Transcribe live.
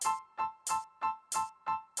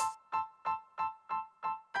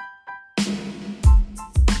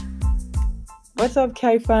What's up,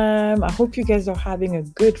 K fam? I hope you guys are having a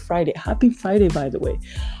good Friday. Happy Friday, by the way.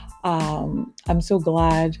 I'm so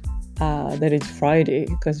glad that it's Friday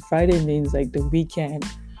because Friday means like the weekend.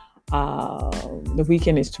 The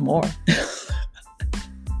weekend is tomorrow.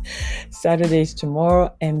 Saturday is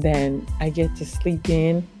tomorrow, and then I get to sleep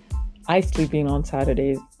in. I sleep in on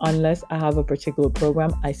Saturdays. Unless I have a particular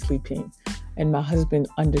program, I sleep in. And my husband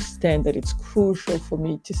understands that it's crucial for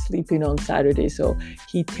me to sleep in on Saturday. So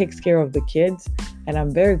he takes care of the kids, and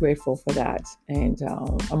I'm very grateful for that. And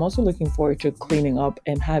I'm also looking forward to cleaning up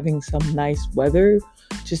and having some nice weather,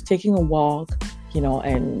 just taking a walk,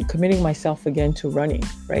 and committing myself again to running,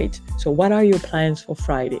 right? So what are your plans for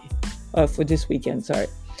Friday, for this weekend? Sorry.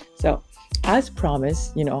 So as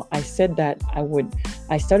promised, I said that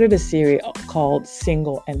I started a series called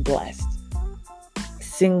Single and Blessed.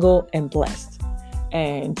 Single and Blessed.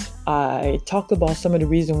 And I talked about some of the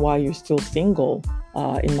reasons why you're still single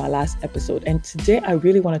in my last episode. And today I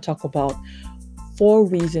really want to talk about 4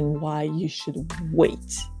 reasons why you should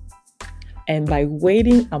wait. And by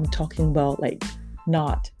waiting, I'm talking about like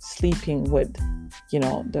not sleeping with,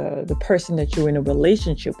 the person that you're in a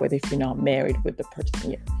relationship with if you're not married with the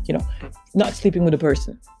person, not sleeping with the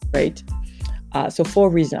person, right? So 4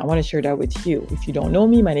 reasons, I want to share that with you. If you don't know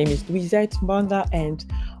me, my name is Louisette Mbanga, and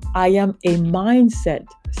I am a mindset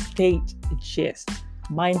state gist.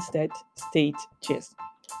 Mindset state gist.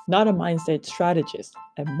 Not a mindset strategist,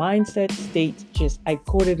 a mindset state gist. I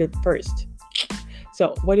quoted it first.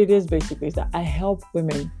 So what it is basically is that I help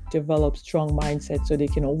women develop strong mindsets so they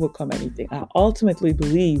can overcome anything. I ultimately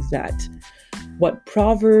believe that what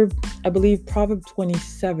Proverb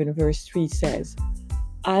 27 verse 3 says,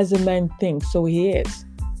 as a man thinks, so he is.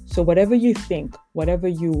 So whatever you think, whatever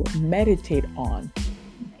you meditate on,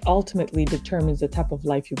 ultimately determines the type of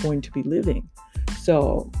life you're going to be living.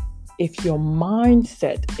 So if your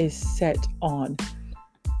mindset is set on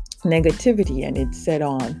negativity and it's set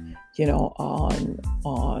on,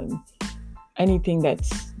 on anything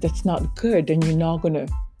that's not good, then you're not gonna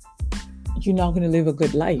live a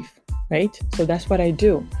good life, right? So that's what I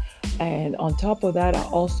do. And on top of that, I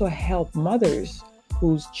also help mothers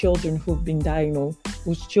whose children have been diagnosed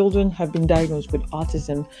with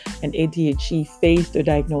autism and ADHD face the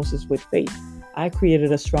diagnosis with faith. I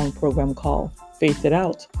created a strong program called Faith It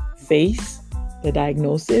Out. Face the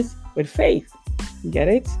diagnosis with faith. You get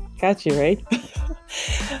it? Got you, right?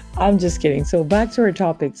 I'm just kidding. So back to our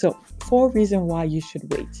topic. So 4 reasons why you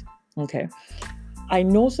should wait. Okay. I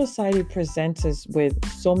know society presents us with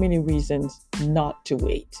so many reasons not to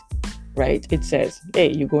wait, right? It says,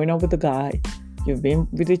 hey, you're going out with a guy, you've been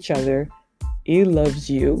with each other, he loves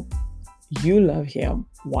you, you love him,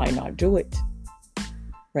 why not do it?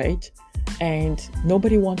 Right? And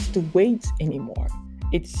nobody wants to wait anymore.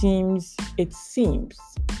 It seems.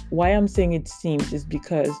 Why I'm saying it seems is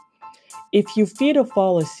because if you feed a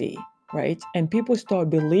fallacy, right, and people start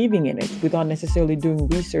believing in it without necessarily doing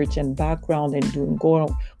research and background and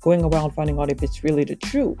going around finding out if it's really the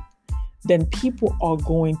truth, then people are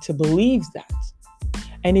going to believe that.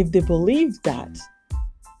 And if they believe that,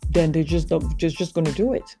 then they're just going to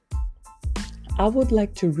do it. I would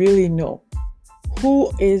like to really know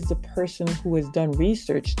who is the person who has done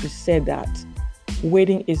research to say that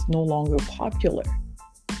waiting is no longer popular.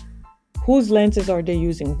 Whose lenses are they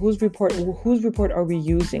using? Whose report are we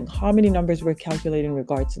using? How many numbers we're calculating in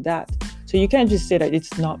regards to that? So you can't just say that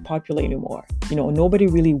it's not popular anymore. Nobody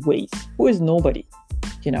really waits. Who is nobody?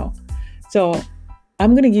 So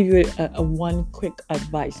I'm going to give you a one quick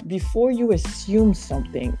advice. Before you assume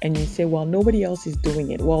something and you say, well, nobody else is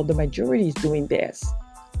doing it. Well, the majority is doing this.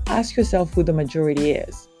 Ask yourself who the majority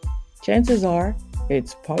is. Chances are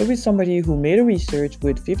it's probably somebody who made a research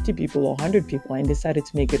with 50 people or 100 people and decided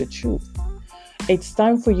to make it a truth. It's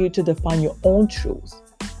time for you to define your own truth.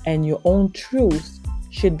 And your own truth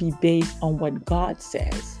should be based on what God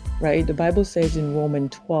says, right? The Bible says in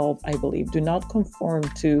Romans 12, I believe, do not conform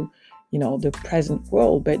to the present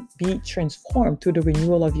world, but be transformed through the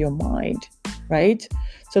renewal of your mind, right?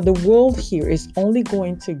 So the world here is only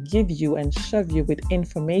going to give you and shove you with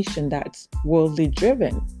information that's worldly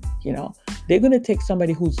driven. They're going to take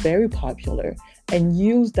somebody who's very popular and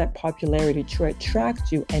use that popularity to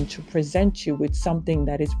attract you and to present you with something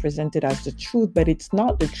that is presented as the truth, but it's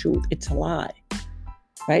not the truth. It's a lie,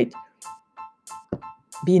 right?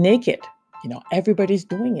 Be naked. Everybody's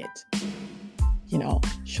doing it.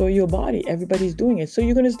 Show your body. Everybody's doing it. So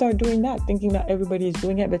you're going to start doing that, thinking that everybody is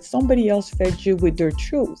doing it, but somebody else fed you with their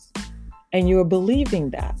truth and you're believing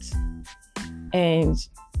that. And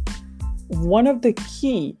one of the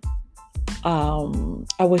key,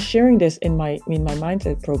 I was sharing this in my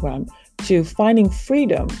mindset program, to finding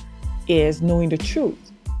freedom is knowing the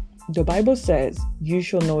truth. The Bible says, you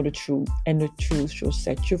shall know the truth, and the truth shall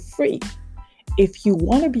set you free. If you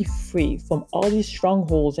want to be free from all these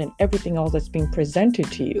strongholds and everything else that's being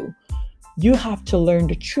presented to you, you have to learn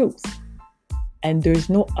the truth. And there's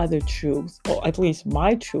no other truth, or at least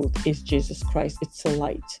my truth is Jesus Christ. It's the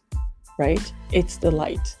light, right? It's the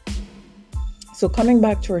light. So coming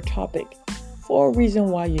back to our topic, 4 reasons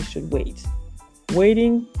why you should wait.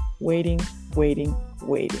 Waiting.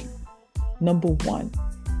 Number 1,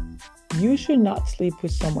 you should not sleep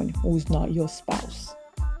with someone who's not your spouse.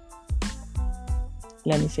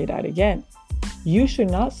 Let me say that again. You should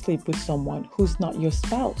not sleep with someone who's not your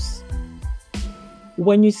spouse.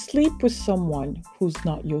 When you sleep with someone who's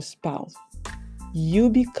not your spouse, you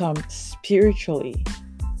become spiritually,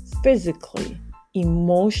 physically,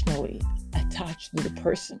 emotionally attached to the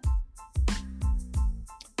person.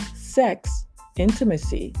 Sex,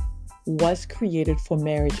 intimacy, was created for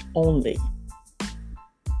marriage only.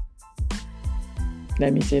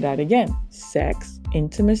 Let me say that again. Sex,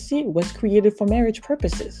 intimacy was created for marriage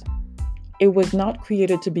purposes. It was not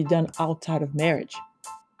created to be done outside of marriage.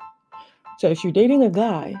 So if you're dating a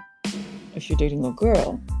guy, if you're dating a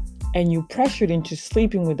girl, and you're pressured into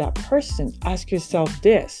sleeping with that person, ask yourself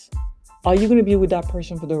this: are you going to be with that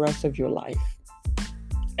person for the rest of your life?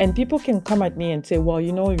 And people can come at me and say, well,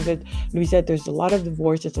 you know, Louisette, there's a lot of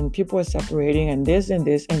divorces and people are separating and this and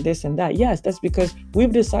this and this and that. Yes, that's because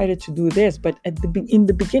we've decided to do this. But in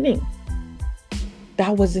the beginning,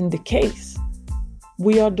 that wasn't the case.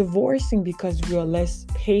 We are divorcing because we are less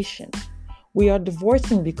patient. We are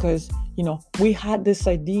divorcing because, we had this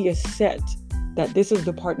idea set that this is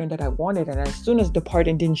the partner that I wanted. And as soon as the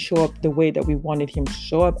partner didn't show up the way that we wanted him to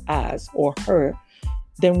show up as, or her,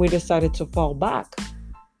 then we decided to fall back.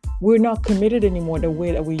 We're not committed anymore the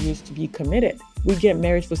way that we used to be committed. We get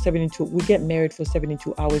married for 72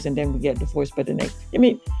 hours and then we get divorced by the next.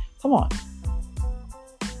 Come on.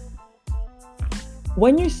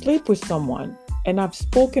 When you sleep with someone, and I've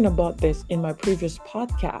spoken about this in my previous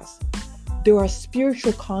podcast, there are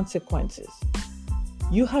spiritual consequences.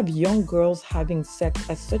 You have young girls having sex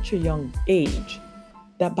at such a young age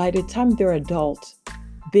that by the time they're adults,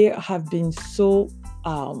 they have been so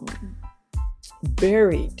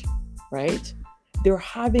buried, right? They're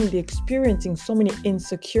experiencing so many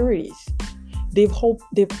insecurities. They've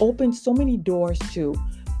opened so many doors to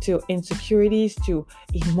insecurities, to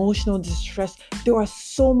emotional distress. There are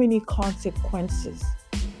so many consequences.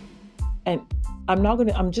 And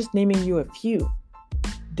I'm just naming you a few.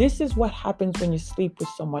 This is what happens when you sleep with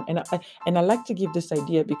someone. And I like to give this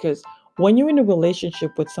idea because when you're in a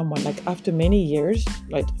relationship with someone, like after many years,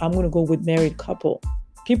 like I'm going to go with married couple,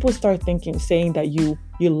 people start saying that you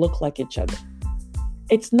look like each other.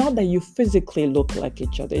 It's not that you physically look like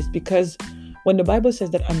each other. It's because when the Bible says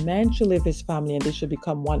that a man should leave his family and they should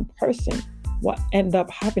become one person, what end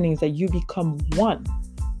up happening is that you become one.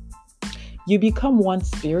 You become one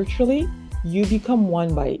spiritually. You become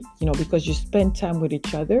one by, because you spend time with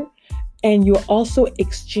each other, and you're also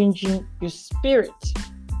exchanging your spirit.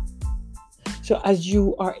 So as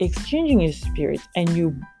you are exchanging your spirit and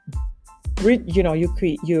you're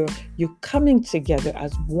coming together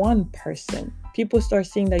as one person, people start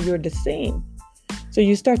seeing that you're the same. So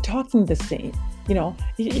you start talking the same.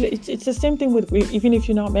 It's the same thing with, even if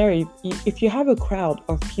you're not married, if you have a crowd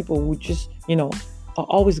of people who just, are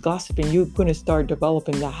always gossiping, you're going to start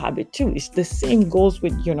developing that habit too. It's the same goes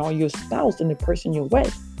with, your spouse and the person you're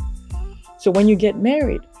with. So when you get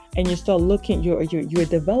married and you start looking, you're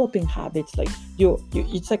developing habits, like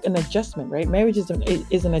it's like an adjustment, right? Marriage is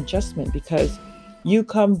an adjustment because you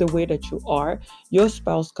come the way that you are, your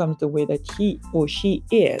spouse comes the way that he or she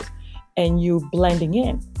is, and you blending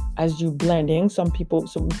in. As you blend in, so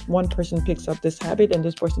one person picks up this habit and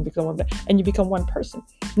this person picks up one, and you become one person.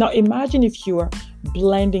 Now imagine if you are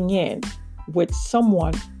blending in with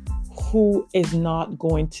someone who is not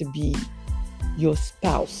going to be your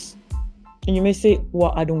spouse. And you may say,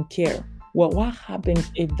 well, I don't care. Well, what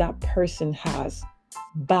happens if that person has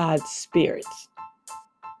bad spirits?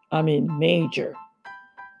 Major.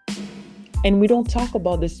 And we don't talk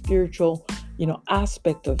about the spiritual,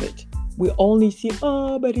 aspect of it. We only see,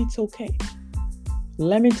 but it's okay.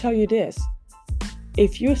 Let me tell you this.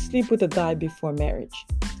 If you sleep with a guy before marriage,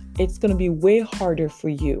 it's going to be way harder for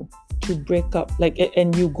you to break up.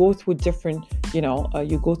 And you go through different,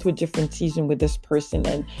 you go through a different season with this person.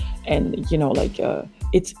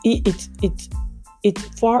 It's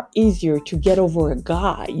far easier to get over a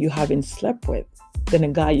guy you haven't slept with than a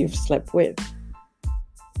guy you've slept with.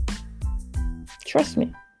 Trust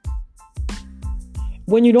me.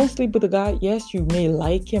 When you don't sleep with a guy, yes, you may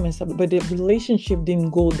like him and stuff, but the relationship didn't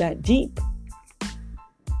go that deep.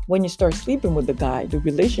 When you start sleeping with the guy, the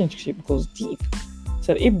relationship goes deep.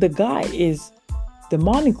 So if the guy is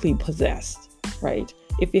demonically possessed, right?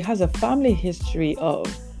 If he has a family history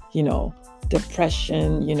of,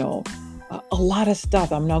 depression, a lot of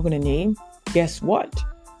stuff I'm not going to name, guess what?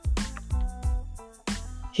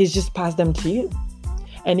 He's just passed them to you.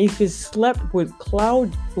 And if he slept with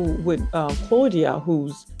Claudia,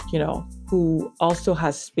 who also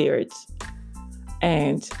has spirits,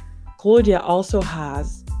 and Claudia also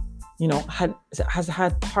has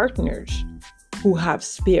had partners who have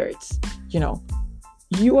spirits,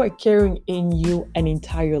 you are carrying in you an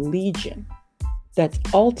entire legion that's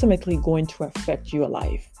ultimately going to affect your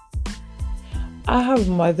life.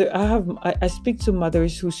 I speak to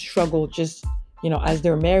mothers who struggle just, as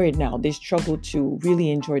they're married now, they struggle to really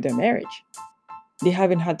enjoy their marriage. They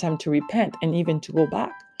haven't had time to repent and even to go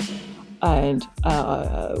back. And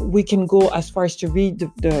we can go as far as to read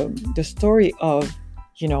the story of,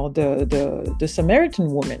 the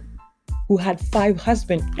Samaritan woman who had 5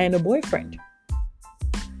 husbands and a boyfriend.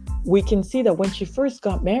 We can see that when she first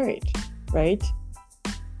got married, right?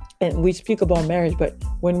 And we speak about marriage, but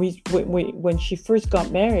when she first got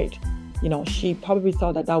married, she probably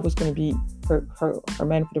thought that was going to be her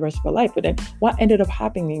man for the rest of her life. But then what ended up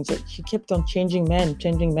happening is that she kept on changing men.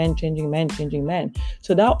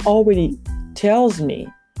 So that already tells me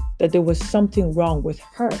that there was something wrong with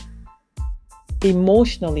her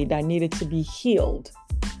emotionally that needed to be healed.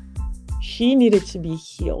 She needed to be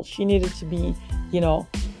healed. She needed to be,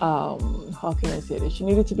 how can I say this? She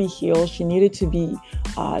needed to be healed. She needed to be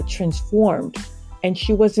transformed. And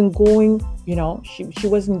she wasn't going, she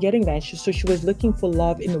wasn't getting that. So she was looking for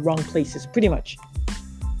love in the wrong places, pretty much.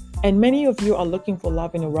 And many of you are looking for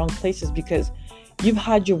love in the wrong places because you've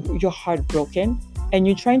had your heart broken and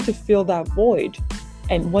you're trying to fill that void.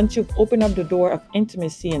 And once you've opened up the door of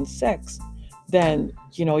intimacy and sex, then,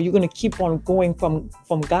 you're going to keep on going from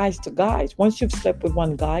guys to guys. Once you've slept with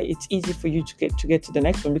one guy, it's easy for you to get to the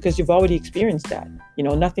next one because you've already experienced that.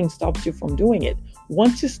 Nothing stops you from doing it.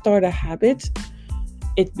 Once you start a habit,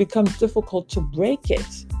 it becomes difficult to break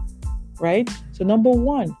it, right? So number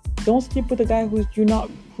 1, don't sleep with a guy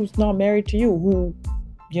who's not married to you,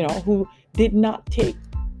 who did not take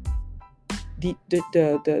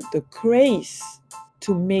the grace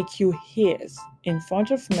to make you his in front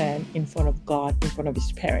of man, in front of God, in front of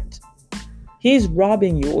his parents. He's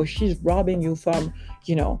robbing you or she's robbing you from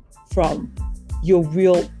your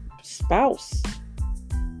real spouse.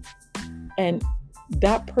 And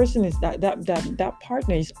that person is that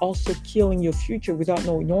partner is also killing your future without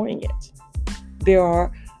knowing it. There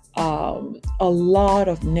are a lot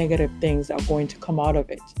of negative things that are going to come out of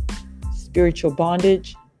it. Spiritual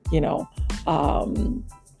bondage,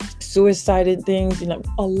 suicidal things,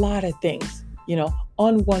 a lot of things,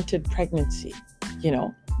 unwanted pregnancy,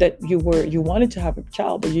 that you wanted to have a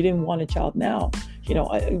child, but you didn't want a child now.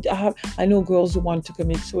 I know girls who want to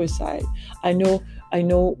commit suicide. I know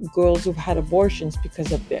girls who've had abortions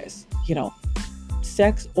because of this.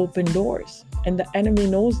 Sex opened doors, and the enemy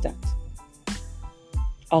knows that.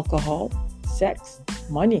 Alcohol, sex,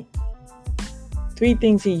 money. 3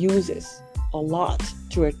 things he uses a lot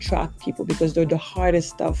to attract people because they're the hardest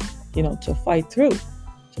stuff, to fight through.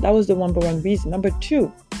 So that was the number 1 reason. Number 2,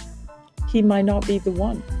 he might not be the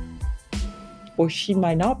one, or she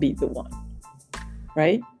might not be the one,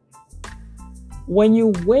 right? When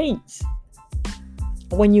you wait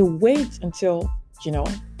until,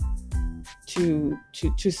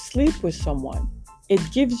 to sleep with someone, it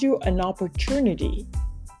gives you an opportunity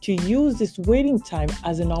to use this waiting time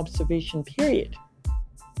as an observation period.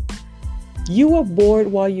 You are bored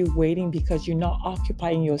while you're waiting because you're not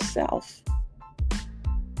occupying yourself.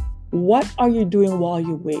 What are you doing while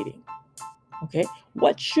you're waiting? Okay?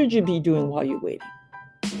 What should you be doing while you're waiting?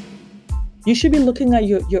 You should be looking at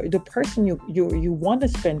the person you want to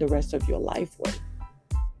spend the rest of your life with.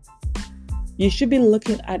 You should be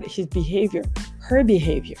looking at his behavior, her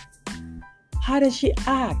behavior. How does she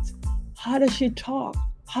act? How does she talk?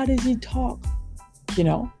 How does he talk?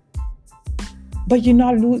 But you're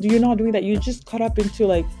not doing that. You just caught up into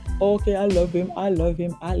okay, I love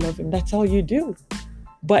him. That's all you do.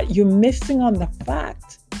 But you're missing on the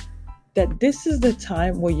fact that this is the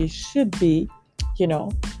time where you should be,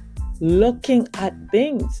 looking at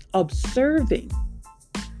things, observing.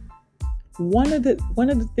 One of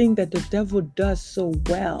the things that the devil does so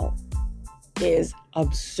well is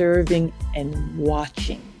observing and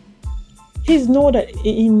watching. He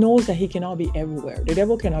knows that he cannot be everywhere. The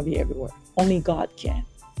devil cannot be everywhere. Only God can.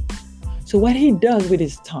 So what he does with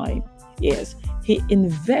his time is he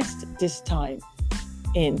invests this time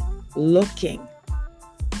in looking.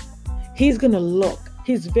 He's going to look.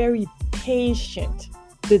 He's very patient.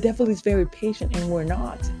 The devil is very patient and we're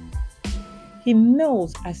not. He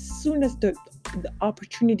knows as soon as the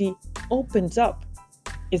opportunity opens up,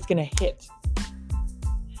 it's going to hit.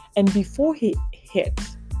 And before he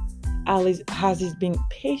hits, as he's being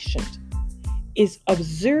patient, is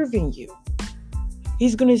observing you.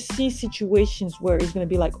 He's going to see situations where he's going to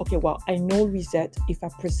be like, okay, well, I know Lisette, if I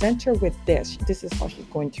present her with this is how she's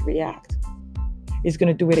going to react. He's going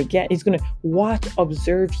to do it again. He's going to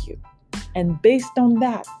observe you. And based on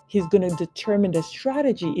that, he's going to determine the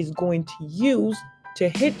strategy he's going to use to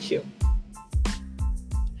hit you.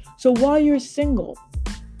 So while you're single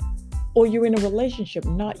or you're in a relationship,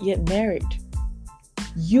 not yet married,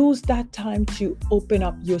 use that time to open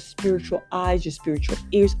up your spiritual eyes, your spiritual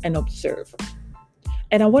ears, and observe.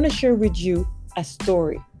 And I want to share with you a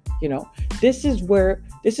story. This is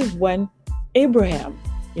when Abraham,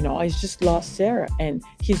 he's just lost Sarah and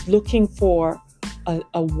he's looking for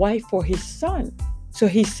a wife for his son. So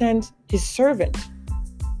he sent his servant.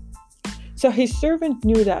 So his servant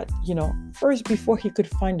knew that, first before he could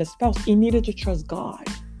find a spouse, he needed to trust God.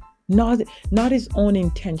 Not his own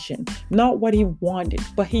intention, not what he wanted,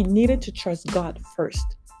 but he needed to trust God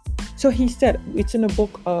first. So he said, it's in the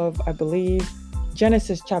book of, I believe,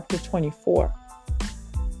 Genesis chapter 24.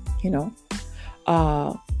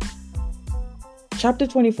 Chapter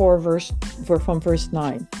 24, from verse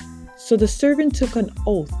 9. So the servant took an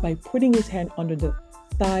oath by putting his hand under the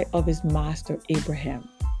thigh of his master Abraham.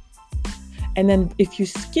 And then if you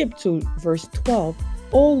skip to verse 12,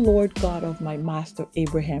 O Lord God of my master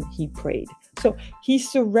Abraham, he prayed. So he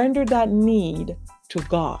surrendered that need to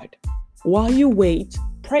God. While you wait,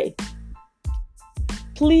 pray.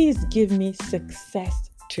 Please give me success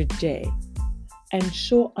today and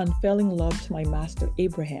show unfailing love to my master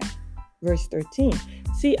Abraham. Verse 13.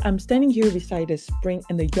 See, I'm standing here beside a spring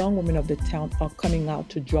and the young women of the town are coming out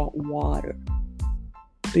to draw water.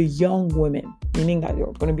 The young women, meaning that there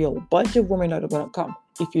are going to be a bunch of women that are going to come.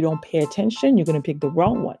 If you don't pay attention, you're going to pick the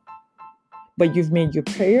wrong one. But you've made your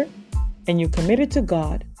prayer and you committed to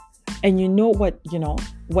God and you know what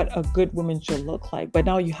a good woman should look like. But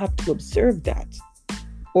now you have to observe that,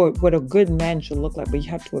 or what a good man should look like, but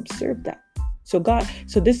you have to observe that. So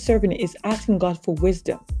this servant is asking God for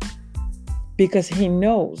wisdom because he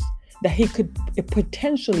knows that he could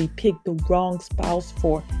potentially pick the wrong spouse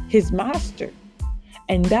for his master.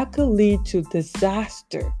 And that could lead to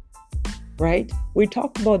disaster, right? We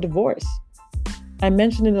talked about divorce. I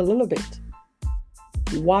mentioned it a little bit.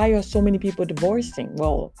 Why are so many people divorcing?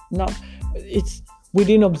 Well, we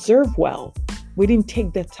didn't observe well. We didn't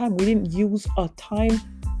take that time. We didn't use our time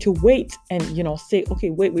to wait and, say, okay,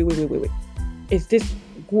 wait. Is this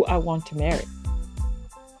who I want to marry?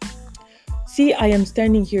 See, I am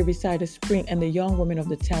standing here beside a spring and the young women of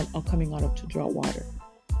the town are coming out to draw water.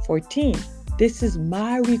 14. This is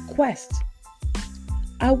my request.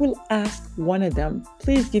 I will ask one of them,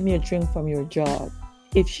 please give me a drink from your jug.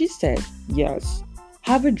 If she said, yes,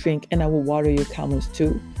 have a drink and I will water your camels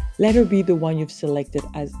too. Let her be the one you've selected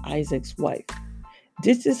as Isaac's wife.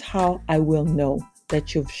 This is how I will know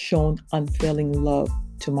that you've shown unfailing love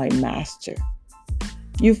to my master.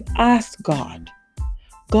 You've asked God,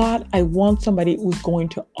 I want somebody who's going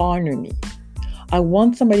to honor me. I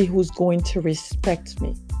want somebody who's going to respect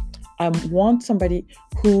me. I want somebody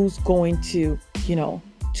who's going to,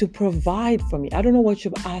 to provide for me. I don't know what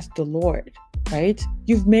you've asked the Lord, right?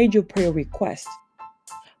 You've made your prayer request.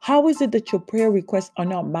 How is it that your prayer requests are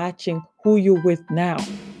not matching who you're with now?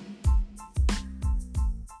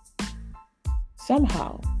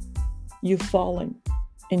 Somehow, you've fallen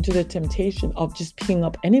into the temptation of just picking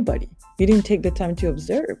up anybody. You didn't take the time to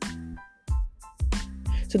observe.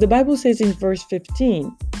 So the Bible says in verse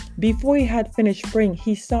 15, before he had finished praying,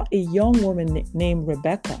 he saw a young woman named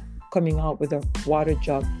Rebecca coming out with a water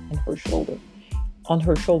jug on her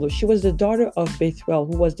shoulder. She was the daughter of Bethuel,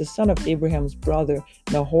 who was the son of Abraham's brother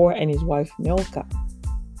Nahor and his wife Milcah.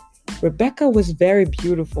 Rebecca was very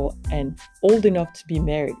beautiful and old enough to be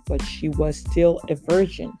married, but she was still a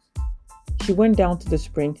virgin. She went down to the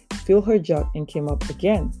spring, filled her jug, and came up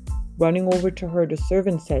again. Running over to her, the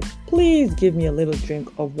servant said, please give me a little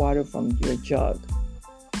drink of water from your jug.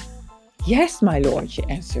 Yes, my lord, she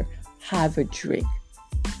answered, have a drink.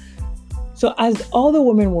 So as all the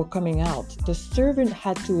women were coming out, the servant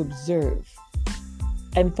had to observe.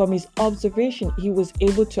 And from his observation, he was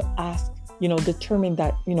able to ask, determine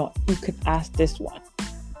that, he could ask this one.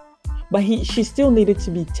 But she still needed to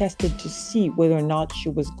be tested to see whether or not she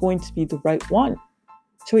was going to be the right one.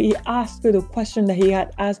 So he asked her the question that he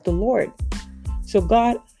had asked the Lord. So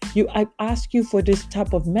God, I ask you for this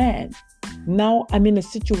type of man. Now I'm in a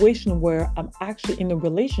situation where I'm actually in a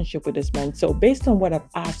relationship with this man. So based on what I've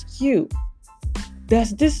asked you,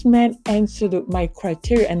 does this man answer my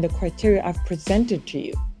criteria and the criteria I've presented to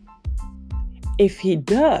you? If he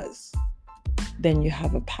does, then you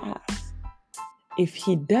have a pass. If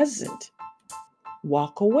he doesn't,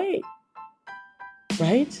 walk away.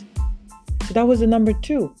 Right? So that was the number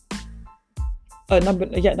two. That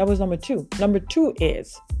was number two. Number two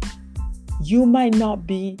is, you might not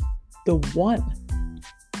be the one.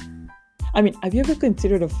 I mean, have you ever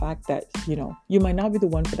considered the fact that, you might not be the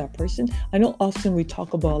one for that person? I know often we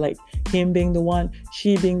talk about like him being the one,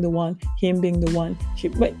 she being the one, him being the one,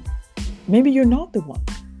 but maybe you're not the one.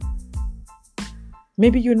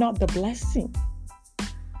 Maybe you're not the blessing.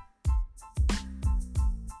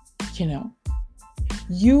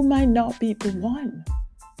 You might not be the one.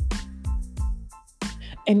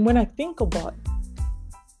 And when I think about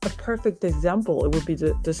a perfect example, it would be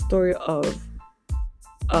the story of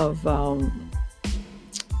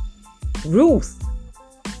Ruth.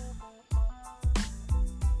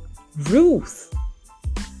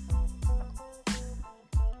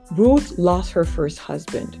 Ruth lost her first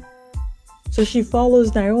husband. So she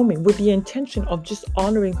follows Naomi with the intention of just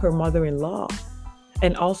honoring her mother-in-law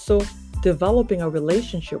and also developing a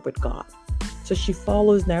relationship with God. So she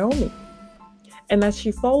follows Naomi. And as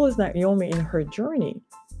she follows Naomi in her journey,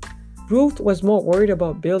 Ruth was more worried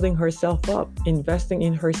about building herself up, investing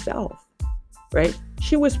in herself, right?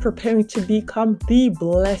 She was preparing to become the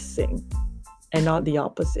blessing and not the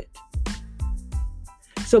opposite.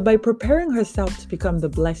 So by preparing herself to become the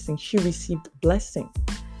blessing, she received blessing.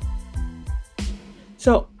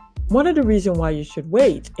 So one of the reasons why you should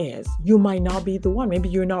wait is you might not be the one. Maybe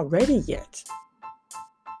you're not ready yet.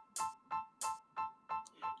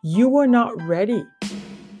 You are not ready.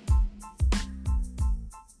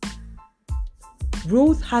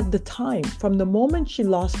 Ruth had the time from the moment she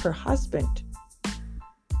lost her husband.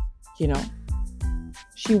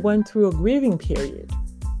 She went through a grieving period.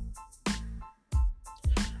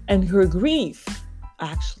 And her grief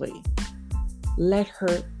actually led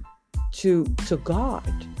her to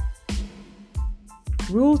God.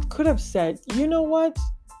 Ruth could have said, you know what?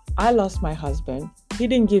 I lost my husband. He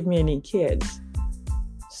didn't give me any kids.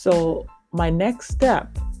 So my next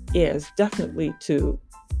step is definitely to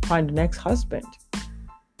find the next husband.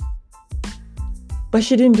 But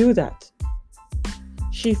she didn't do that.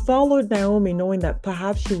 She followed Naomi knowing that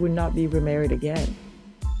perhaps she would not be remarried again.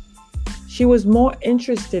 She was more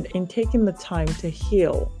interested in taking the time to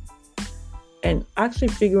heal and actually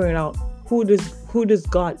figuring out who this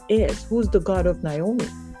God is. Who's the God of Naomi?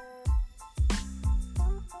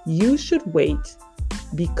 You should wait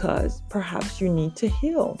because perhaps you need to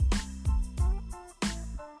heal.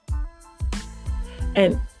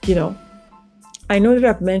 And, I know that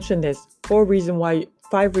I've mentioned this, 4 reasons why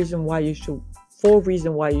you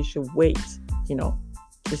should wait,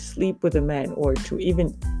 to sleep with a man, or to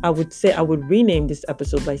even, I would rename this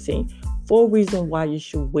episode by saying 4 reasons why you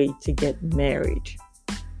should wait to get married.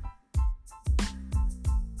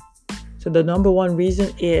 So the number 1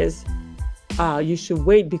 reason is you should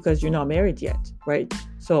wait because you're not married yet, right?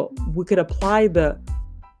 So we could apply the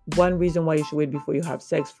 1 reason why you should wait before you have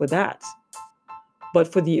sex for that. But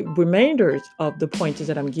for the remainders of the pointers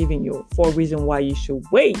that I'm giving you, 4 reasons why you should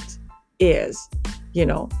wait is,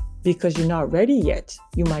 because you're not ready yet.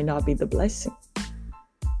 You might not be the blessing.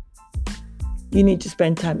 You need to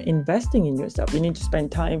spend time investing in yourself. You need to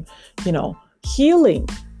spend time, healing.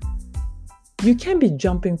 You can't be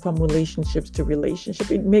jumping from relationships to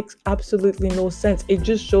relationship. It makes absolutely no sense. It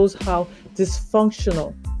just shows how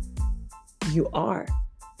dysfunctional you are.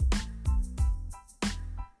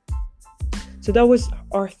 So that was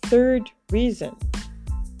our 3rd reason.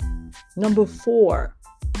 Number 4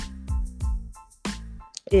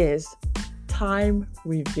 is time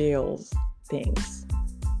reveals things.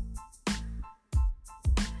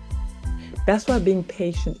 That's why being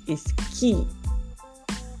patient is key.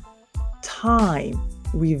 Time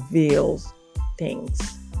reveals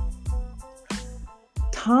things.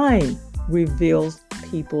 Time reveals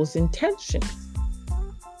people's intentions.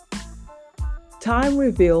 Time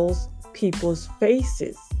reveals people's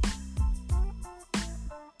faces.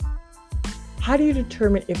 How do you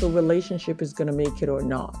determine if a relationship is going to make it or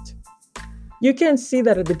not? You can see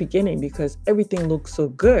that at the beginning because everything looks so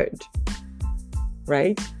good,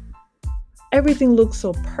 right? Everything looks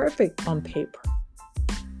so perfect on paper.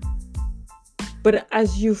 But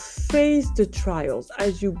as you face the trials,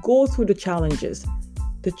 as you go through the challenges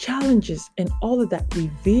and all of that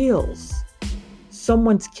reveals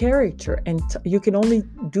someone's character, and you can only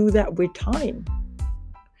do that with time.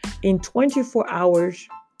 In 24 hours,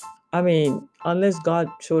 I mean, unless God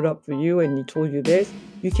showed up for you and he told you this,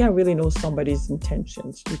 you can't really know somebody's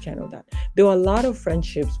intentions. You can't know that. There were a lot of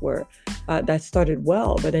friendships where that started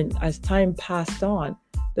well, but then as time passed on,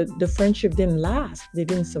 the friendship didn't last. They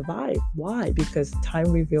didn't survive. Why? Because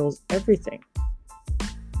time reveals everything.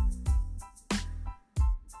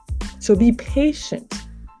 So be patient.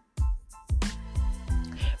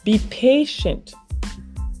 Be patient.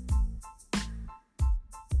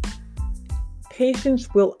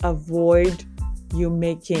 Patience will avoid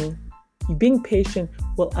being patient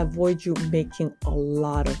will avoid you making a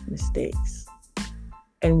lot of mistakes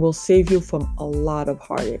and will save you from a lot of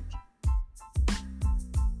heartache.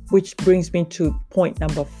 Which brings me to point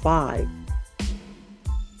number 5.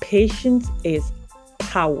 Patience is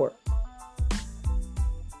power.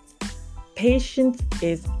 Patience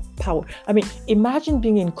is power. I mean, imagine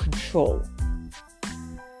being in control.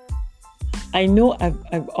 I know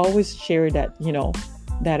I've always shared that, where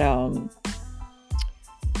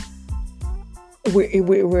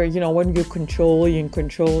when you're in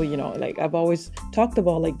control, like I've always talked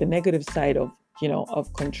about like the negative side of,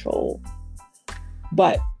 of control.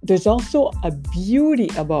 But there's also a beauty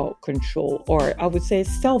about control, or I would say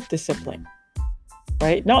self-discipline,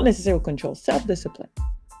 right? Not necessarily control, self-discipline.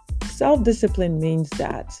 Self-discipline means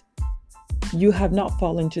that you have not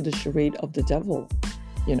fallen to the charade of the devil,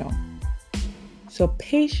 So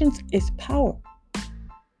patience is power.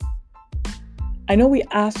 I know we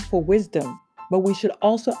ask for wisdom, but we should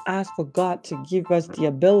also ask for God to give us the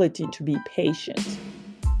ability to be patient.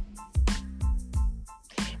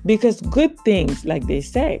 Because good things, like they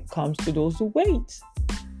say, comes to those who wait.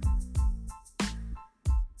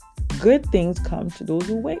 Good things come to those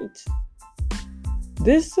who wait.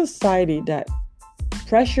 This society that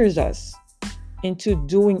pressures us into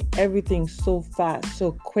doing everything so fast,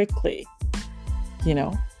 so quickly,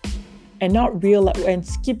 and not and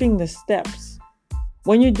skipping the steps.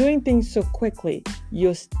 When you're doing things so quickly,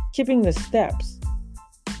 you're skipping the steps,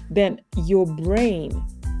 then your brain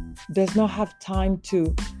does not have time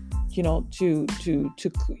to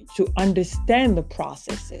understand the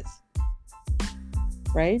processes,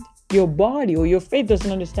 right? Your body or your faith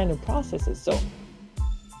doesn't understand the processes. So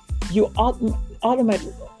you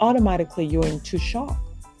automatically you're into shock.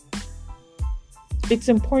 It's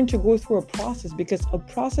important to go through a process because a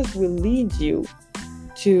process will lead you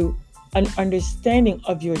to an understanding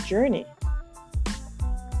of your journey.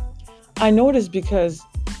 I noticed because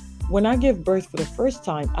when I gave birth for the first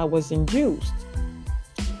time, I was induced.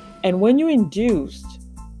 And when you're induced,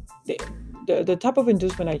 the type of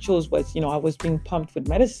inducement I chose was, I was being pumped with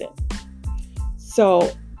medicine.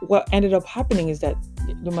 So what ended up happening is that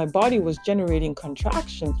my body was generating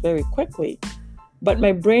contractions very quickly, but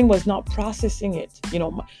my brain was not processing it.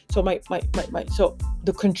 So so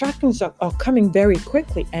the contractions are coming very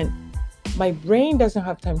quickly, and my brain doesn't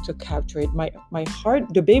have time to capture it. My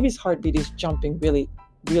heart, the baby's heartbeat is jumping really,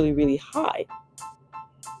 really, really high.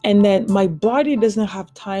 And then my body doesn't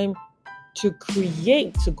have time to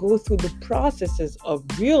go through the processes of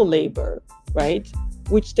real labor, right?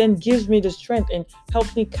 Which then gives me the strength and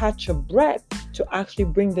helps me catch a breath to actually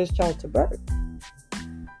bring this child to birth.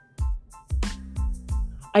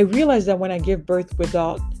 I realized that when I give birth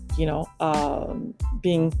without,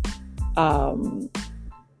 being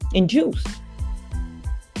induced,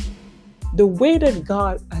 the way that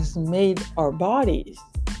God has made our bodies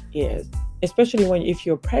is, especially if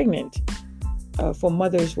you're pregnant, for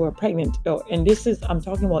mothers who are pregnant, and I'm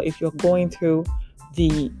talking about if you're going through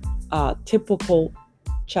the typical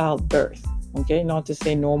childbirth, okay, not to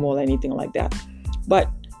say normal or anything like that, but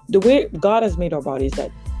the way God has made our bodies,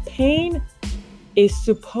 that pain is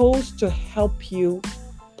supposed to help you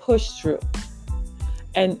push through,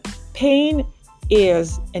 and pain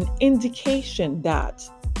is an indication that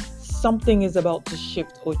something is about to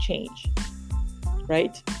shift or change,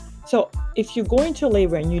 right? So if you go into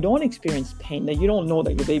labor and you don't experience pain, that you don't know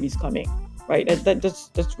that your baby's coming, right?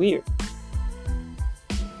 That's weird.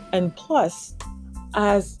 And plus,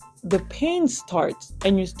 as the pain starts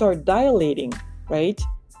and you start dilating, right?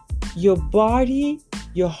 Your body,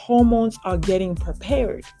 your hormones are getting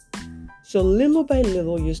prepared. So little by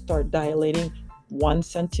little, you start dilating 1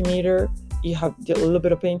 centimeter, you have a little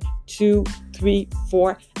bit of pain, 2, 3,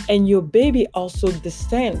 4, and your baby also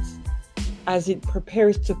descends as it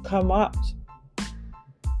prepares to come out.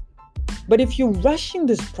 But if you're rushing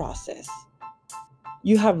this process,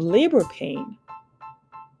 you have labor pain,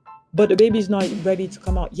 but the baby's not ready to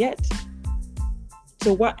come out yet.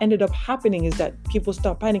 So what ended up happening is that people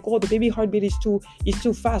start panicking. Oh, the baby heartbeat is too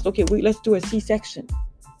fast. Okay, wait, let's do a C-section.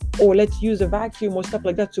 Or let's use a vacuum or stuff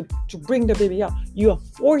like that to bring the baby out. You are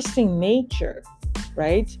forcing nature,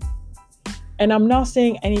 right? And I'm not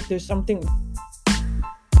saying there's something